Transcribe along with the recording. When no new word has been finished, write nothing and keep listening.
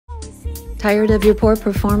Tired of your poor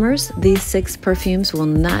performers? These 6 perfumes will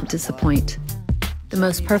not disappoint. The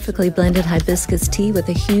most perfectly blended hibiscus tea with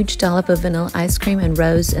a huge dollop of vanilla ice cream and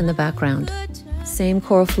rose in the background. Same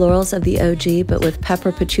coral florals of the OG, but with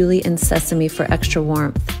pepper, patchouli, and sesame for extra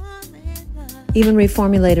warmth. Even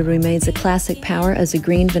reformulated remains a classic power as a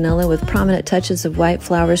green vanilla with prominent touches of white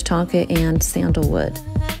flowers, tonka, and sandalwood.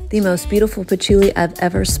 The most beautiful patchouli I've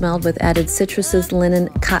ever smelled with added citruses, linen,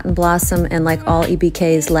 cotton blossom, and like all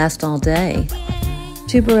EBKs, last all day.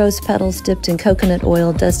 Tuberose petals dipped in coconut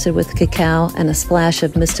oil dusted with cacao and a splash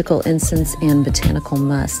of mystical incense and botanical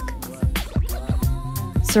musk.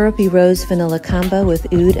 Syrupy rose vanilla combo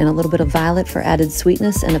with oud and a little bit of violet for added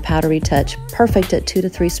sweetness and a powdery touch. Perfect at 2 to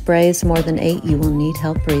 3 sprays. More than 8, you will need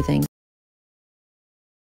help breathing.